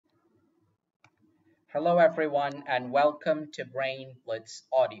Hello everyone and welcome to Brain Blitz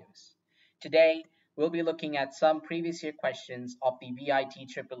Audios. Today we'll be looking at some previous year questions of the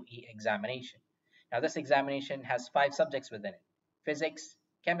VITEEE examination. Now this examination has 5 subjects within it: physics,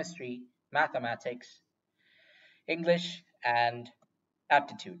 chemistry, mathematics, English, and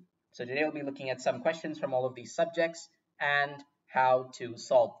aptitude. So today we'll be looking at some questions from all of these subjects and how to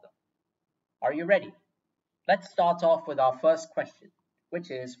solve them. Are you ready? Let's start off with our first question,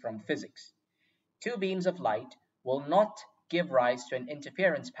 which is from physics. Two beams of light will not give rise to an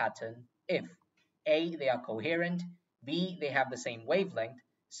interference pattern if A. They are coherent, B. They have the same wavelength,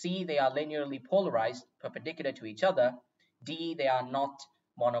 C. They are linearly polarized perpendicular to each other, D. They are not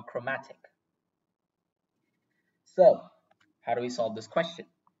monochromatic. So, how do we solve this question?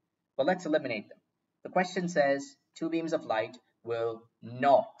 Well, let's eliminate them. The question says two beams of light will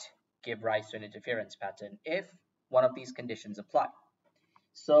not give rise to an interference pattern if one of these conditions apply.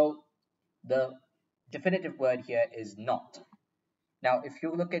 So, the definitive word here is not. Now, if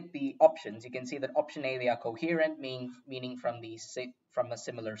you look at the options, you can see that option A, they are coherent, meaning from a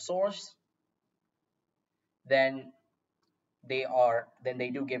similar source. Then they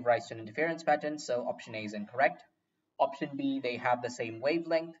do give rise to an interference pattern, so option A is incorrect. Option B, they have the same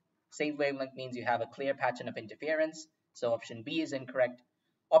wavelength. Same wavelength means you have a clear pattern of interference, so option B is incorrect.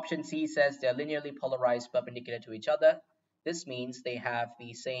 Option C says they're linearly polarized perpendicular to each other. This means they have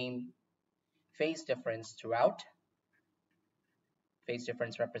the same phase difference throughout, phase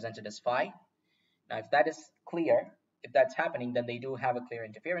difference represented as phi. Now, if that is clear, if that's happening, then they do have a clear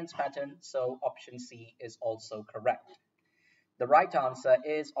interference pattern, so option C is also correct. The right answer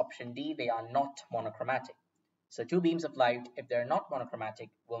is option D, they are not monochromatic. So two beams of light, if they're not monochromatic,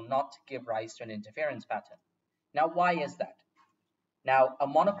 will not give rise to an interference pattern. Now, why is that? Now, a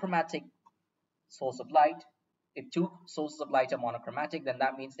monochromatic source of light, if two sources of light are monochromatic, then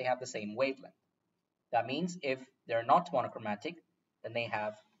that means they have the same wavelength. That means if they're not monochromatic, then they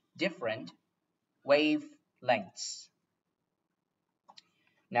have different wavelengths.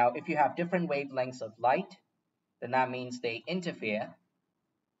 Now, if you have different wavelengths of light, then that means they interfere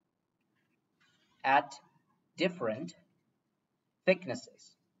at different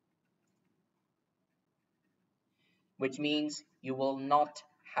thicknesses, which means you will not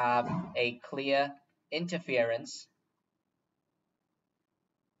have a clear interference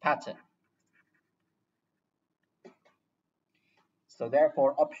pattern. So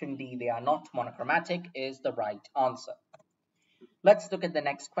therefore, option D, they are not monochromatic, is the right answer. Let's look at the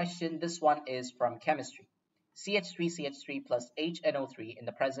next question. This one is from chemistry. CH3CH3 plus HNO3 in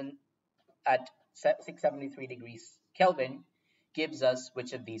the present at 673 degrees Kelvin gives us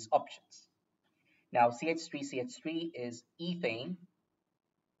which of these options? Now, CH3CH3 is ethane,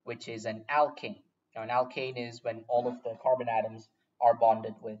 which is an alkane. Now, an alkane is when all of the carbon atoms are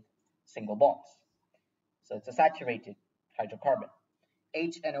bonded with single bonds. So it's a saturated hydrocarbon.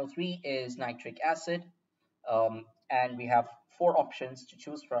 HNO3 is nitric acid, and we have 4 options to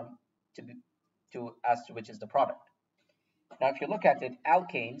choose from as to which is the product. Now, if you look at it,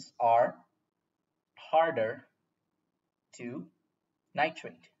 alkanes are harder to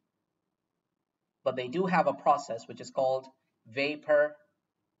nitrate, but they do have a process which is called vapor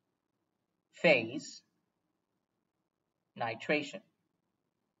phase nitration.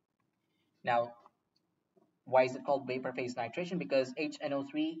 Now, why is it called vapor phase nitration? Because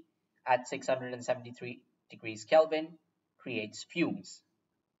HNO3 at 673 degrees Kelvin creates fumes,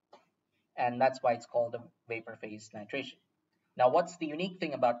 and that's why it's called a vapor phase nitration. Now, what's the unique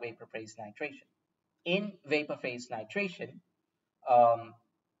thing about vapor phase nitration? In vapor phase nitration,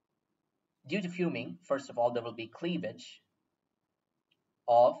 due to fuming, first of all, there will be cleavage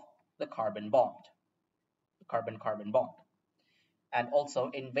of the carbon bond, the carbon-carbon bond. And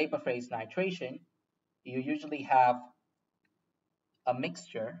also in vapor phase nitration, you usually have a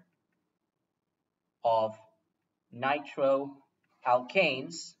mixture of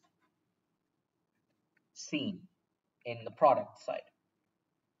nitroalkanes seen in the product side.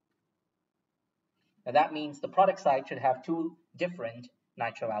 Now that means the product side should have 2 different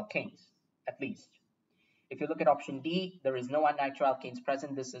nitroalkanes, at least. If you look at option D, there is no nitroalkanes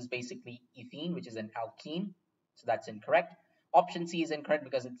present. This is basically ethene, which is an alkene, so that's incorrect. Option C is incorrect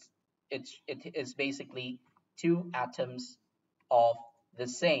because it is basically 2 atoms of the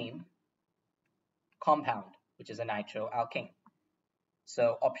same compound, which is a nitroalkane.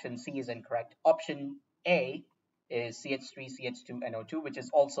 So option C is incorrect. Option A is CH3CH2NO2, which is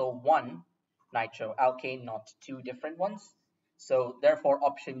also 1 nitroalkane, not 2 different ones. So therefore,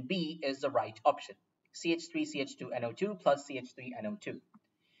 option B is the right option. CH3CH2NO2 plus CH3NO2.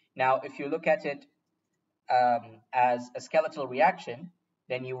 Now, if you look at it as a skeletal reaction,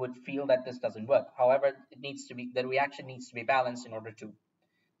 then you would feel that this doesn't work. However, the reaction needs to be balanced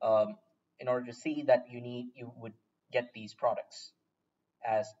um, in order to see that you would get these products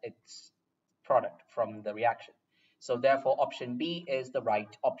as its product from the reaction. So therefore, option B is the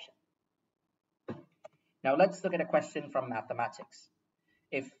right option. Now let's look at a question from mathematics.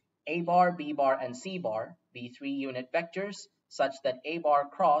 If A bar, B bar, and C bar be 3-unit vectors such that A bar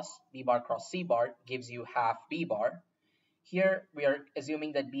cross B bar cross C bar gives you half B bar, here we are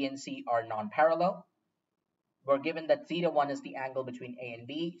assuming that B and C are non-parallel. We're given that theta1 is the angle between A and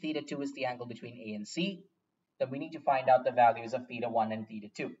B, theta2 is the angle between A and C. Then we need to find out the values of theta1 and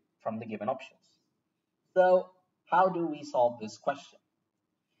theta2 from the given options. So how do we solve this question?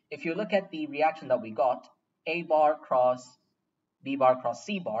 If you look at the reaction that we got, A bar cross B bar cross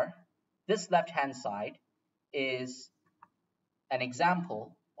C bar, this left-hand side is an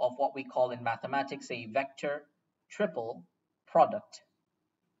example of what we call in mathematics a vector triple product.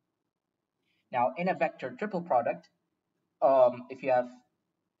 Now, in a vector triple product, if you have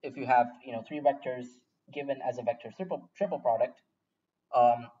 3 vectors given as a vector triple product,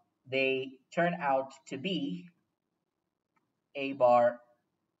 they turn out to be A bar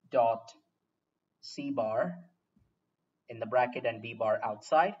dot C bar in the bracket and B bar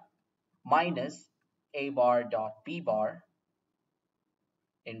outside minus A bar dot B bar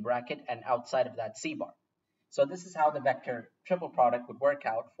in bracket and outside of that C bar. So this is how the vector triple product would work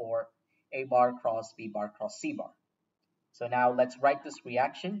out for A bar cross B bar cross C bar. So now let's write this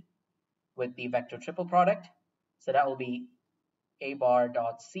reaction with the vector triple product. So that will be A bar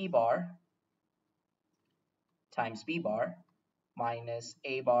dot C bar times B bar minus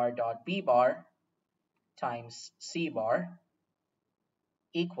A bar dot B bar times C bar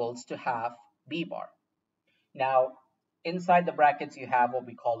equals to half B bar. Now, inside the brackets, you have what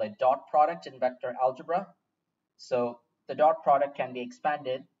we call a dot product in vector algebra. So the dot product can be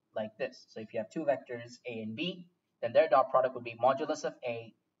expanded like this. So if you have 2 vectors, A and B, then their dot product would be modulus of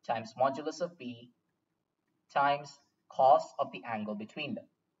A times modulus of B times cos of the angle between them,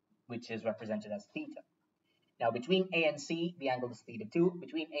 which is represented as theta. Now, between A and C, the angle is theta2.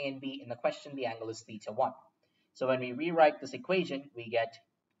 Between A and B in the question, the angle is theta1. So when we rewrite this equation, we get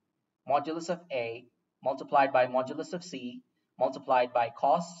modulus of A multiplied by modulus of C multiplied by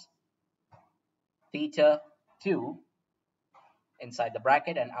cos theta2 inside the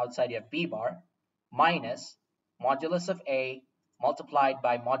bracket and outside you have B bar minus modulus of A multiplied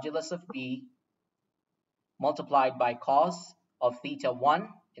by modulus of B multiplied by cos of theta1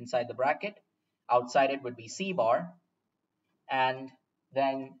 inside the bracket. Outside it would be C bar, and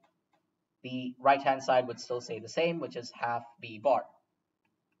then the right-hand side would still say the same, which is half B bar.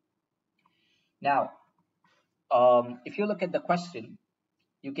 Now, if you look at the question,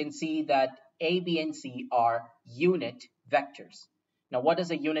 you can see that A, B, and C are unit vectors. Now, what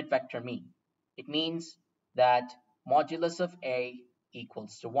does a unit vector mean? It means that modulus of A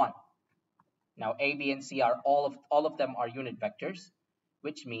equals to 1. Now, A, B, and C are all of them are unit vectors,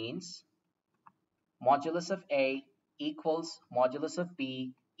 which means modulus of A equals modulus of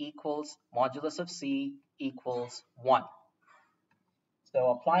B equals modulus of C equals 1. So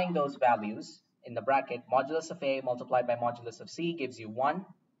applying those values in the bracket, modulus of A multiplied by modulus of C gives you 1.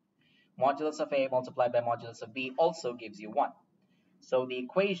 Modulus of A multiplied by modulus of B also gives you 1. So the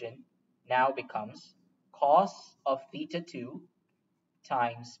equation now becomes cos of theta2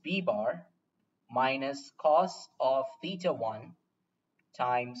 times B bar minus cos of theta1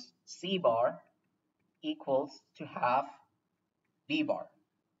 times C bar equals to half B bar.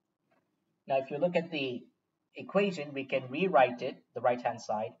 Now, if you look at the equation, we can rewrite it, the right-hand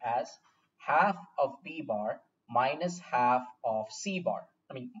side, as half of B bar minus half of C bar.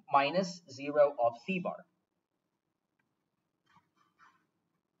 Minus 0 of C bar.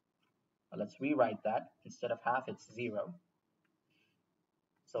 Well, let's rewrite that. Instead of half, it's 0.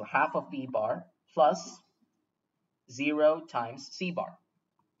 So half of B bar plus 0 times C bar.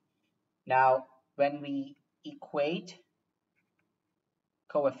 Now, when we equate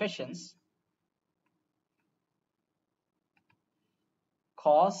coefficients,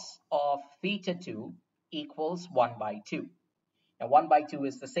 cos of theta2 equals 1 by 2. Now, 1 by 2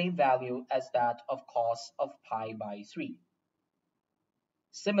 is the same value as that of cos of pi by 3.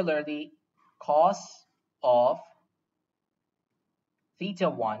 Similarly, cos of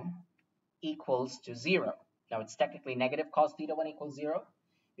theta1 equals to 0. Now, it's technically negative cos theta1 equals 0.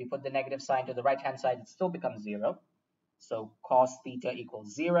 We put the negative sign to the right-hand side, it still becomes 0. So cos theta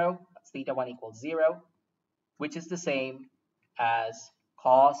equals 0, theta1 equals 0, which is the same as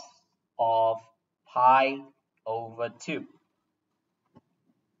cos of pi over 2.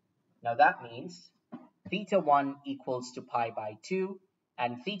 Now that means theta1 equals to pi by 2,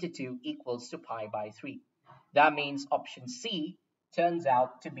 and theta 2 equals to pi by 3. That means option C turns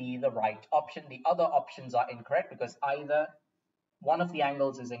out to be the right option. The other options are incorrect because either one of the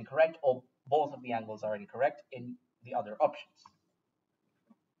angles is incorrect or both of the angles are incorrect in the other options.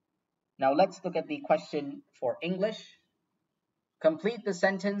 Now let's look at the question for English. Complete the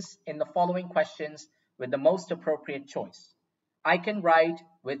sentence in the following questions with the most appropriate choice. I can write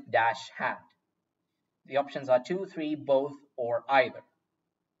with dash hand. The options are 2, 3, both, or either.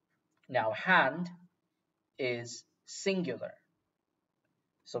 Now hand is singular.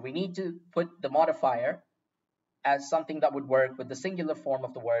 So we need to put the modifier as something that would work with the singular form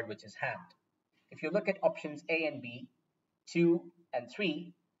of the word, which is hand. If you look at options A and B, 2 and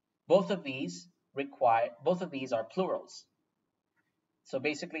 3, both of these are plurals. So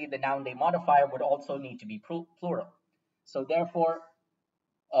basically the noun day modifier would also need to be plural. So therefore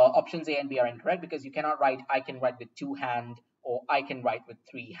options A and B are incorrect because you cannot write I can write with 2 hand or I can write with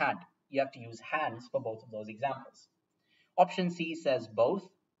 3 hand. You have to use hands for both of those examples. Option C says both.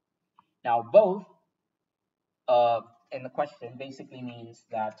 Now both in the question basically means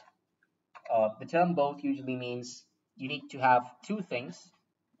that the term both usually means you need to have two things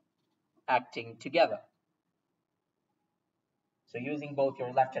acting together. So using both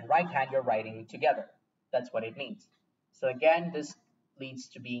your left and right hand, you're writing together. That's what it means. So again, this leads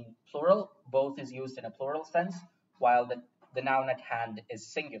to being plural. Both is used in a plural sense, while the noun at hand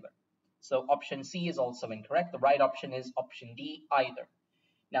is singular. So option C is also incorrect. The right option is option D, either.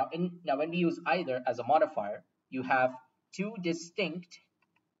 Now when we use either as a modifier, you have two distinct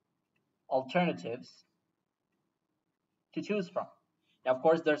alternatives to choose from. Now, of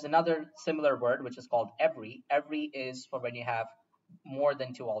course, there's another similar word which is called every. Every is for when you have more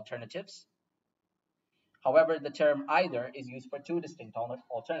than two alternatives. However, the term either is used for two distinct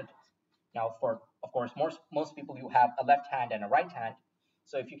alternatives. Now, of course, most people, you have a left hand and a right hand.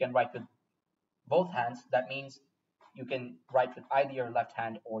 So if you can write with both hands, that means you can write with either your left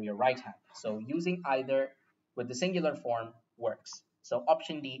hand or your right hand. So using either with the singular form works. So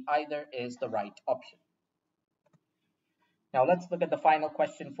option D, either, is the right option. Now let's look at the final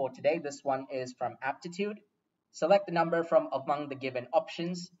question for today. This one is from aptitude. Select the number from among the given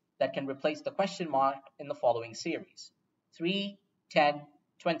options that can replace the question mark in the following series: 3, 10,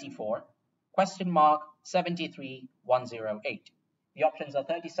 24, question mark, 73, 108. The options are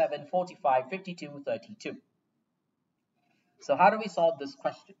 37, 45, 52, 32. So how do we solve this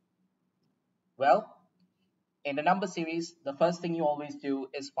question? Well, in the number series, the first thing you always do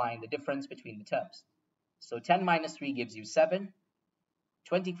is find the difference between the terms. So 10 minus 3 gives you 7.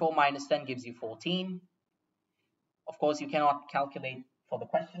 24 minus 10 gives you 14. Of course, you cannot calculate for the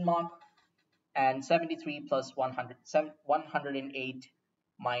question mark. And 73 plus 108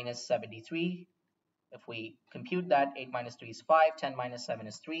 minus 73. If we compute that, 8 minus 3 is 5. 10 minus 7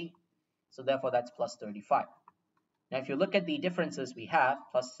 is 3. So therefore, that's plus 35. Now, if you look at the differences we have,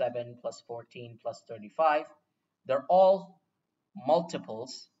 plus 7, plus 14, plus 35, they're all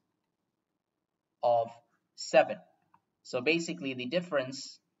multiples of 7. So basically the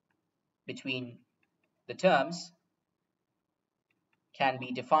difference between the terms can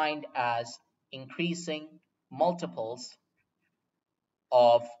be defined as increasing multiples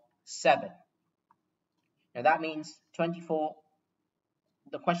of 7. Now that means 24,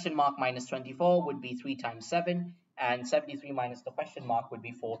 the question mark minus 24 would be 3 times 7, and 73 minus the question mark would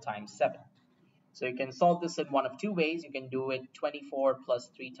be 4 times 7. So you can solve this in one of two ways. You can do it 24 plus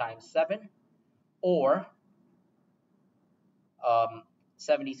 3 times 7, or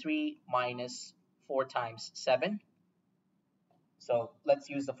 73 minus 4 times 7. So let's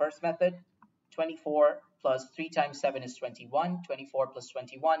use the first method. 24 plus 3 times 7 is 21. 24 plus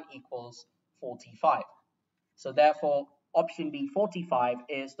 21 equals 45. So therefore, option B, 45,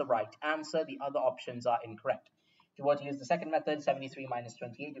 is the right answer. The other options are incorrect. If you were to use the second method, 73 minus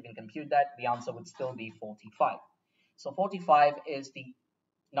 28, you can compute that. The answer would still be 45. So 45 is the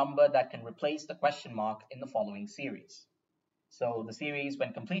number that can replace the question mark in the following series. So the series,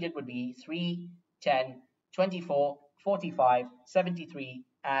 when completed, would be 3, 10, 24, 45, 73,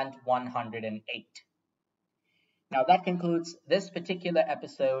 and 108. Now that concludes this particular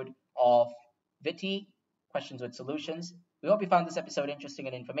episode of VITEEE Questions with Solutions. We hope you found this episode interesting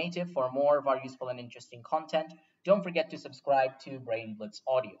and informative. For more of our useful and interesting content, don't forget to subscribe to Brain Blitz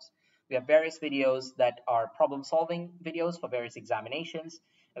Audios. We have various videos that are problem-solving videos for various examinations,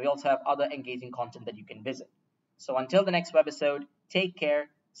 and we also have other engaging content that you can visit. So until the next webisode, take care,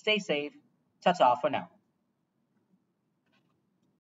 stay safe, ta-ta for now.